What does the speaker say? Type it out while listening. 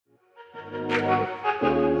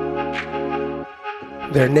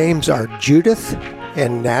Their names are Judith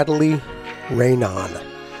and Natalie Reynon.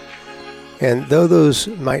 And though those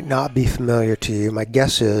might not be familiar to you, my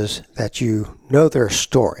guess is that you know their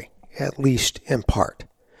story, at least in part.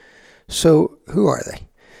 So who are they?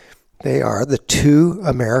 They are the two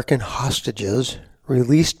American hostages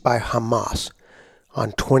released by Hamas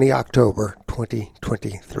on 20 October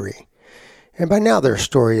 2023. And by now their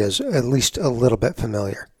story is at least a little bit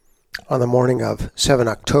familiar. On the morning of 7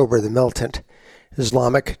 October, the militant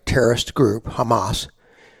Islamic terrorist group, Hamas,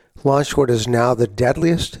 launched what is now the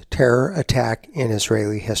deadliest terror attack in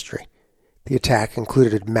Israeli history. The attack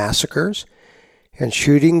included massacres and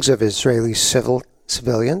shootings of Israeli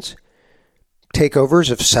civilians,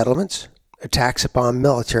 takeovers of settlements, attacks upon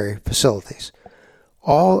military facilities,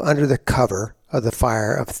 all under the cover of the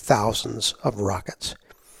fire of thousands of rockets.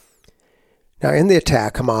 Now, in the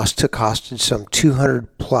attack, Hamas took hostage some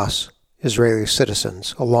 200-plus Israeli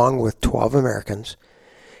citizens, along with 12 Americans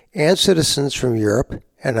and citizens from Europe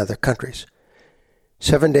and other countries.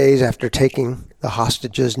 7 days after taking the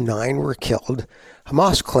hostages, 9 were killed.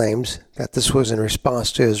 Hamas claims that this was in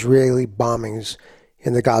response to Israeli bombings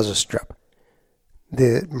in the Gaza Strip.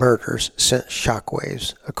 The murders sent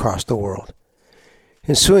shockwaves across the world.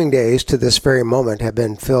 Ensuing days to this very moment have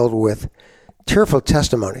been filled with tearful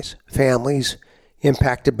testimonies, families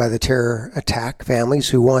impacted by the terror attack, families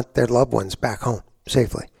who want their loved ones back home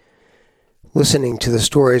safely. Listening to the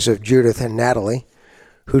stories of Judith and Natalie,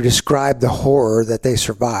 who described the horror that they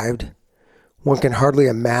survived, one can hardly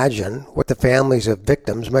imagine what the families of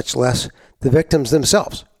victims, much less the victims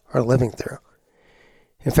themselves, are living through.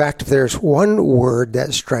 In fact, if there's one word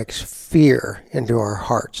that strikes fear into our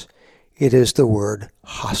hearts, it is the word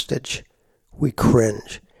hostage. We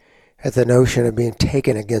cringe at the notion of being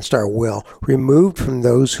taken against our will, removed from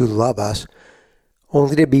those who love us,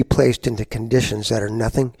 only to be placed into conditions that are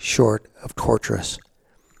nothing short of torturous.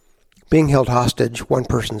 Being held hostage, one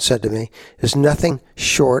person said to me, is nothing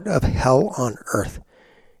short of hell on earth.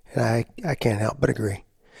 And I can't help but agree.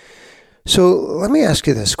 So let me ask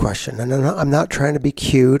you this question, and I'm not trying to be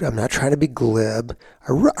cute, I'm not trying to be glib.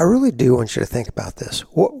 I really do want you to think about this.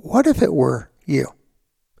 What if it were you?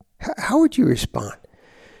 How would you respond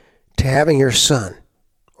to having your son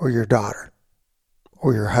or your daughter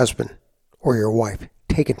or your husband or your wife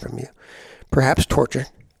taken from you, perhaps tortured,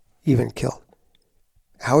 even killed?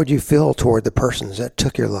 How would you feel toward the persons that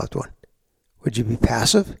took your loved one? Would you be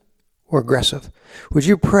passive or aggressive? Would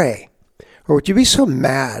you pray? Or would you be so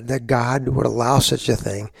mad that God would allow such a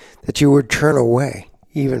thing that you would turn away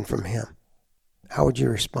even from Him? How would you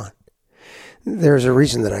respond? There's a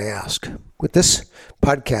reason that I ask. With this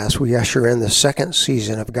podcast, we usher in the second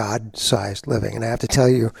season of God-Sized Living. And I have to tell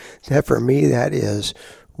you that for me, that is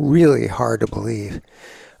really hard to believe.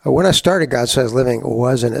 When I started God-Sized Living, it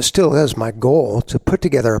was, and it still is, my goal to put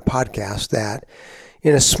together a podcast that,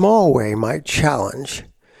 in a small way, might challenge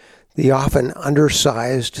the often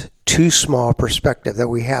undersized, too small perspective that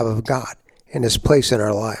we have of God and His place in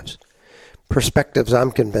our lives. Perspectives,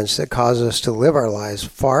 I'm convinced, that cause us to live our lives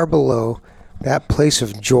far below that place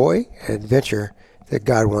of joy and adventure that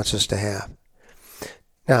God wants us to have.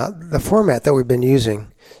 Now, the format that we've been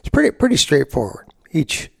using is pretty straightforward.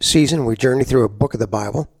 Each season, we journey through a book of the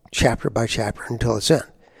Bible, chapter by chapter, until its end.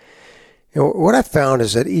 What I've found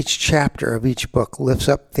is that each chapter of each book lifts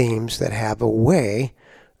up themes that have a way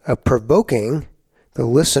of provoking the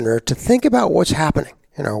listener to think about what's happening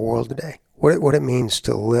in our world today, what it means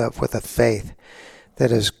to live with a faith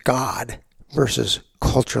that is God versus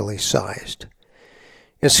culturally sized.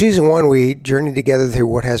 In season 1, we journeyed together through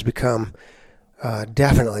what has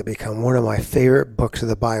definitely become one of my favorite books of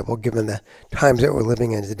the Bible, given the times that we're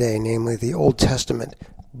living in today, namely the Old Testament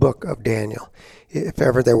book of Daniel. If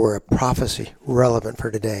ever there were a prophecy relevant for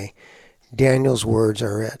today, Daniel's words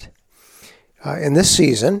are it. In this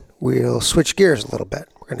season, we'll switch gears a little bit.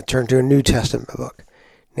 We're going to turn to a New Testament book,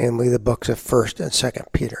 namely the books of 1st and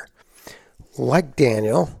 2nd Peter. Like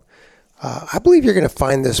Daniel, I believe you're going to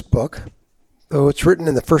find this book, though it's written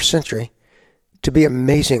in the 1st century, to be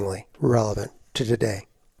amazingly relevant to today.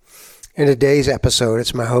 In today's episode,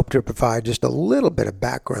 it's my hope to provide just a little bit of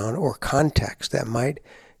background or context that might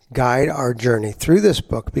guide our journey through this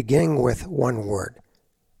book, beginning with one word.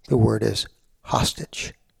 The word is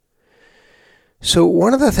hostage. So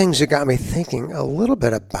one of the things that got me thinking a little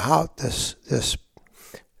bit about this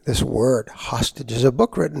word, hostage, is a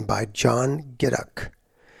book written by John Gidduch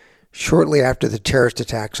shortly after the terrorist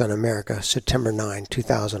attacks on America, September 9,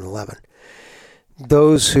 2011.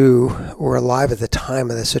 Those who were alive at the time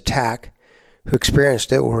of this attack, who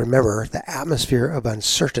experienced it, will remember the atmosphere of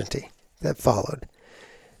uncertainty that followed.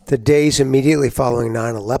 The days immediately following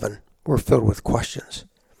 9/11 were filled with questions.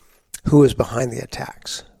 Who was behind the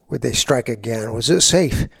attacks? Would they strike again? Was it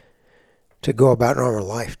safe to go about normal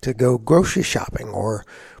life, to go grocery shopping or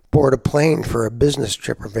board a plane for a business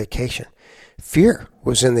trip or vacation? Fear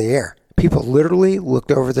was in the air. People literally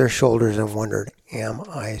looked over their shoulders and wondered, am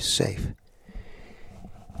I safe?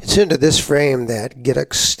 It's into this frame that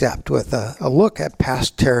Giddock stepped with a look at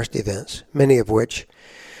past terrorist events, many of which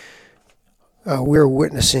we're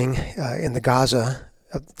witnessing in the Gaza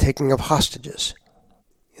of the taking of hostages.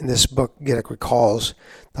 In this book, Giddock recalls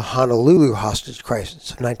the Honolulu hostage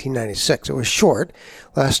crisis of 1996. It was short,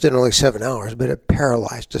 lasted only 7 hours, but it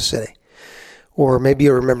paralyzed the city. Or maybe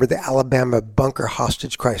you remember the Alabama bunker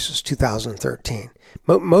hostage crisis, 2013.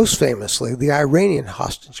 Most famously, the Iranian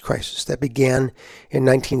hostage crisis that began in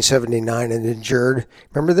 1979 and endured,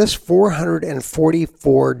 remember this,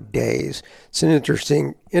 444 days. It's an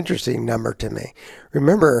interesting number to me.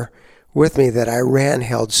 Remember with me that Iran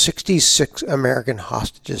held 66 American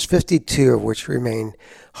hostages, 52 of which remained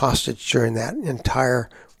hostage during that entire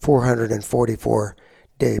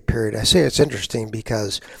 444-day period. I say it's interesting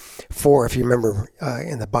because 4, if you remember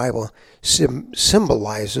in the Bible,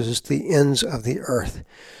 symbolizes the ends of the earth.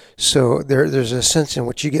 So there's a sense in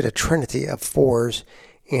which you get a trinity of 4s,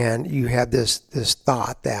 and you have this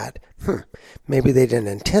thought that maybe they didn't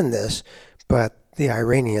intend this, but the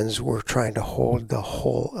Iranians were trying to hold the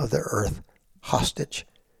whole of the earth hostage.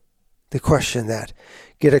 The question that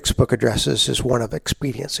Giddock's book addresses is one of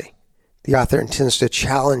expediency. The author intends to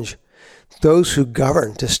challenge those who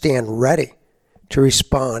govern to stand ready to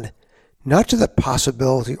respond not to the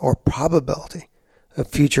possibility or probability of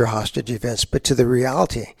future hostage events, but to the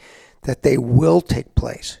reality that they will take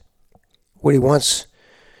place. What he wants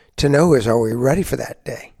to know is, are we ready for that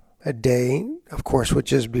day? A day, of course,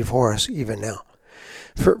 which is before us even now.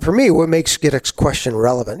 For me, what makes Giddock's question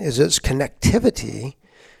relevant is its connectivity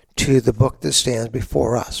to the book that stands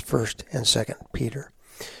before us, 1st and 2nd Peter.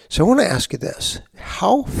 So I want to ask you this.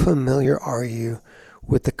 How familiar are you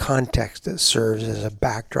with the context that serves as a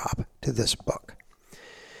backdrop to this book?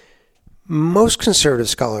 Most conservative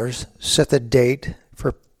scholars set the date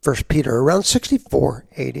for 1 Peter around 64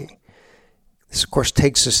 AD. This, of course,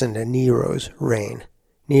 takes us into Nero's reign.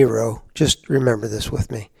 Nero, just remember this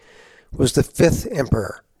with me, was the 5th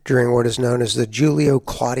emperor during what is known as the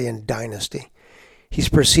Julio-Claudian dynasty. He's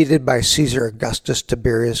preceded by Caesar Augustus,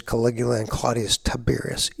 Tiberius, Caligula, and Claudius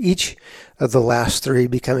Tiberius, each of the last 3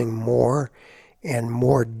 becoming more and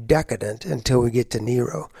more decadent until we get to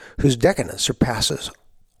Nero, whose decadence surpasses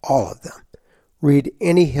all of them. Read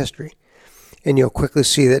any history, and you'll quickly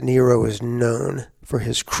see that Nero is known for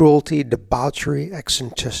his cruelty, debauchery,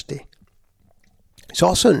 eccentricity. He's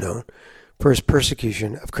also known for his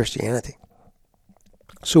persecution of Christianity.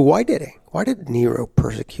 So why did Nero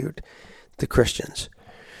persecute the Christians?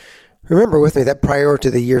 Remember with me that prior to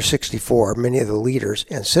the year 64, many of the leaders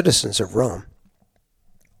and citizens of Rome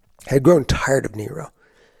had grown tired of Nero.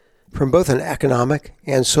 From both an economic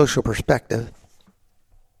and social perspective,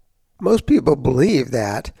 most people believed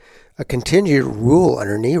that a continued rule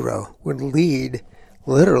under Nero would lead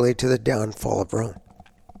literally to the downfall of Rome.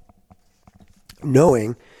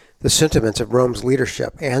 Knowing the sentiments of Rome's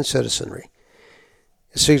leadership and citizenry,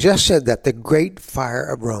 it suggested that the Great Fire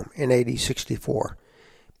of Rome in AD 64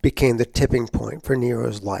 became the tipping point for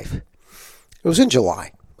Nero's life. It was in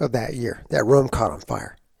July of that year that Rome caught on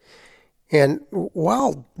fire. And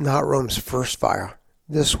while not Rome's first fire,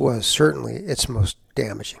 this was certainly its most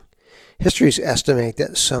damaging. Histories estimate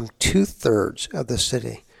that some 2/3 of the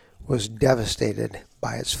city was devastated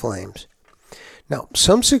by its flames. Now,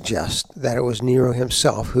 some suggest that it was Nero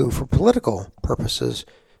himself who, for political purposes,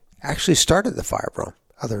 actually started the fire of Rome.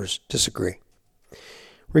 Others disagree.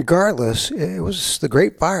 Regardless, it was the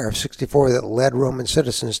Great Fire of 64 that led Roman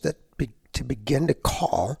citizens to begin to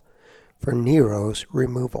call for Nero's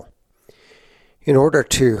removal. In order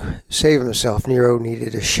to save himself, Nero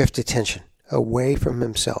needed to shift attention away from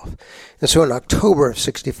himself. And so in October of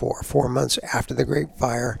 64, 4 months after the Great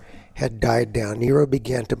Fire had died down, Nero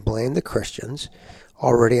began to blame the Christians,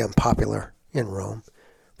 already unpopular in Rome,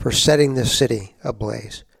 for setting the city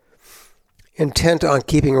ablaze. Intent on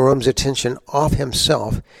keeping Rome's attention off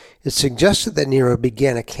himself, it suggested that Nero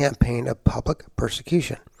began a campaign of public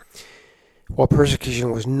persecution. While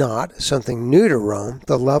persecution was not something new to Rome,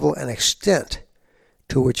 the level and extent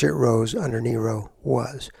to which it rose under Nero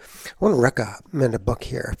was. I want to recommend a book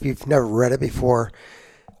here. If you've never read it before,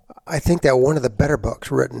 I think that one of the better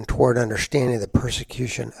books written toward understanding the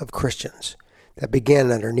persecution of Christians that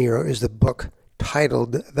began under Nero is the book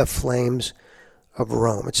titled The Flames of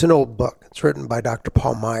Rome. It's an old book. It's written by Dr.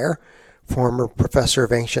 Paul Maier former professor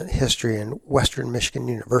of ancient history in Western Michigan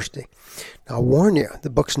University. Now, I'll warn you, the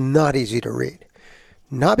book's not easy to read.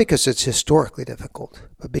 Not because it's historically difficult,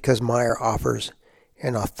 but because Meyer offers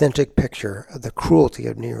an authentic picture of the cruelty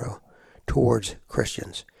of Nero towards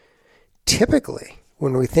Christians. Typically,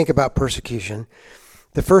 when we think about persecution,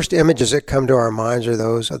 the first images that come to our minds are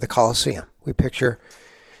those of the Colosseum. We picture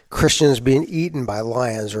Christians being eaten by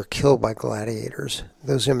lions or killed by gladiators.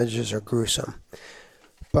 Those images are gruesome.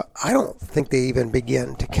 But I don't think they even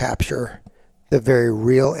begin to capture the very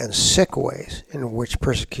real and sick ways in which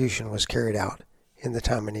persecution was carried out in the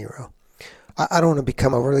time of Nero. I don't want to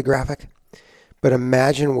become overly graphic, but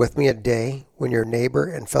imagine with me a day when your neighbor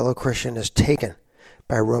and fellow Christian is taken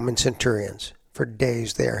by Roman centurions. For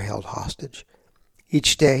days they are held hostage.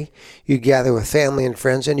 Each day you gather with family and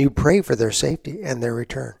friends and you pray for their safety and their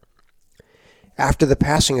return. After the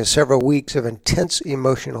passing of several weeks of intense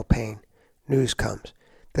emotional pain, news comes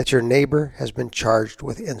that your neighbor has been charged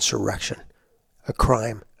with insurrection, a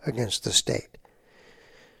crime against the state.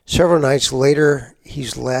 Several nights later,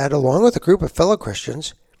 he's led, along with a group of fellow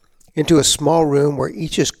Christians, into a small room where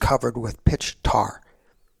each is covered with pitch tar.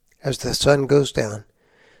 As the sun goes down,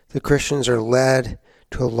 the Christians are led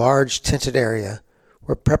to a large tented area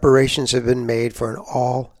where preparations have been made for an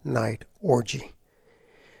all-night orgy.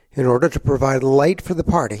 In order to provide light for the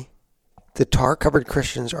party, the tar-covered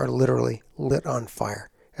Christians are literally lit on fire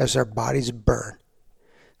as their bodies burn.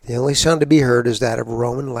 The only sound to be heard is that of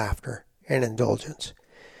Roman laughter and indulgence.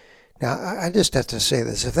 Now, I just have to say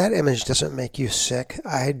this. If that image doesn't make you sick,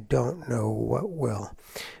 I don't know what will.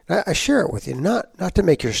 I share it with you, not to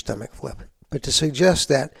make your stomach flip, but to suggest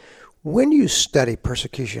that when you study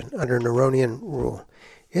persecution under Neronian rule,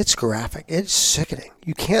 it's graphic, it's sickening.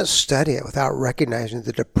 You can't study it without recognizing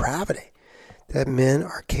the depravity that men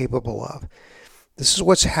are capable of. This is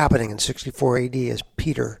what's happening in 64 AD as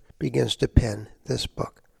Peter begins to pen this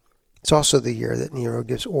book. It's also the year that Nero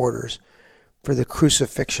gives orders for the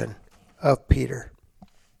crucifixion of Peter.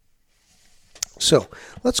 So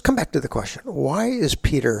let's come back to the question. Why is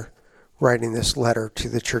Peter writing this letter to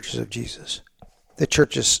the churches of Jesus? The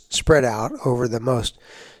churches spread out over the most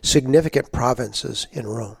significant provinces in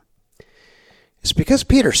Rome. It's because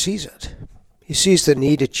Peter sees it. He sees the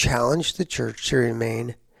need to challenge the church to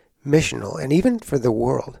remain missional and even for the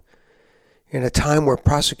world in a time where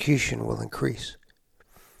prosecution will increase.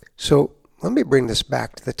 So let me bring this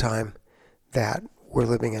back to the time that we're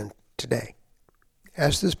living in today.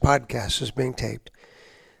 As this podcast is being taped,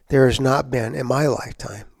 there has not been in my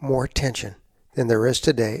lifetime more tension than there is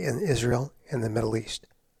today in Israel and the Middle East.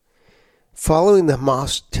 Following the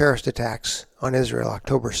Hamas terrorist attacks on Israel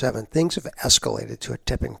October 7th, things have escalated to a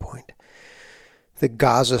tipping point. The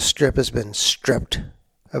Gaza Strip has been stripped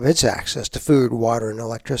of its access to food, water, and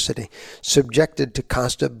electricity. Subjected to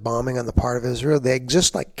constant bombing on the part of Israel, they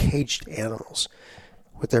exist like caged animals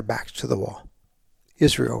with their backs to the wall.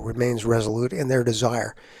 Israel remains resolute in their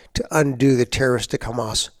desire to undo the terroristic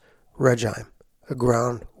Hamas regime. A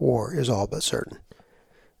ground war is all but certain.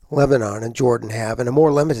 Lebanon and Jordan have, in a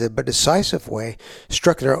more limited but decisive way,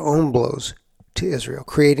 struck their own blows to Israel,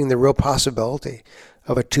 creating the real possibility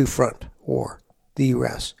of a two-front war. The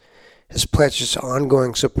U.S. has pledged its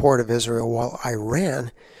ongoing support of Israel, while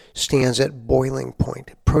Iran stands at boiling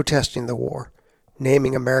point, protesting the war,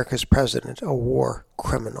 naming America's president a war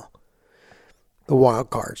criminal. The wild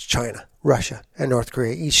cards, China, Russia, and North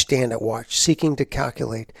Korea, each stand at watch, seeking to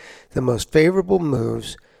calculate the most favorable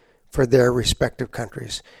moves for their respective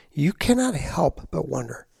countries. You cannot help but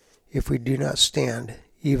wonder if we do not stand,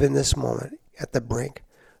 even this moment, at the brink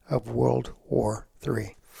of World War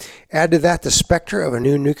III. Add to that the specter of a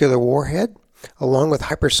new nuclear warhead, along with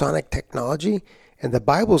hypersonic technology, and the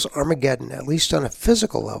Bible's Armageddon, at least on a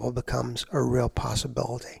physical level, becomes a real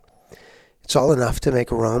possibility. It's all enough to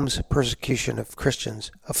make Rome's persecution of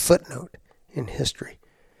Christians a footnote in history.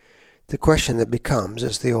 The question that becomes,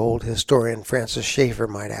 as the old historian Francis Schaeffer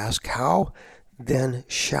might ask, how then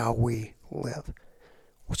shall we live?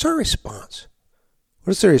 What's our response?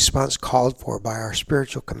 What is the response called for by our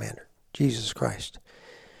spiritual commander, Jesus Christ?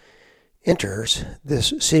 Enters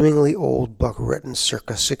this seemingly old book written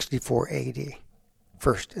circa 64 AD,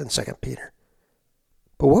 1st and 2nd Peter.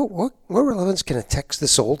 But what relevance can a text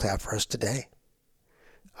this old have for us today?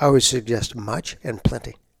 I would suggest much and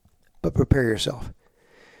plenty, but prepare yourself.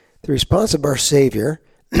 The response of our Savior,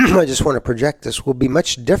 I just want to project this, will be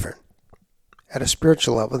much different at a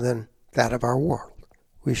spiritual level than that of our world.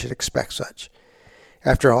 We should expect such.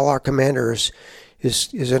 After all, our commander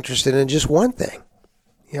is interested in just one thing.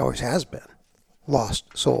 He always has been.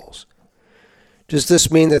 Lost souls. Does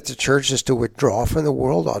this mean that the church is to withdraw from the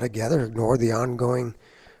world altogether, ignore the ongoing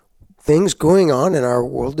things going on in our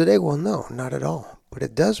world today? Well, no, not at all. But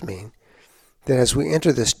it does mean that as we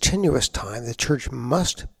enter this tenuous time, the church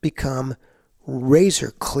must become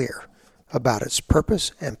razor clear about its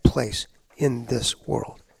purpose and place in this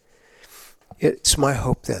world. It's my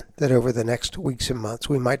hope then that over the next weeks and months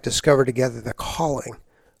we might discover together the calling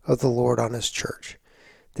of the Lord on His church.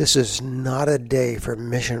 This is not a day for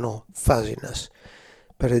missional fuzziness,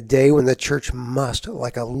 but a day when the church must,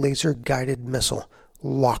 like a laser-guided missile,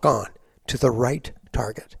 lock on to the right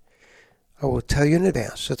target. I will tell you in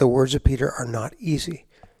advance that the words of Peter are not easy,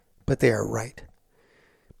 but they are right.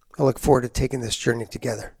 I look forward to taking this journey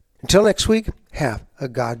together. Until next week, have a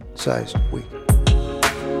God-sized week.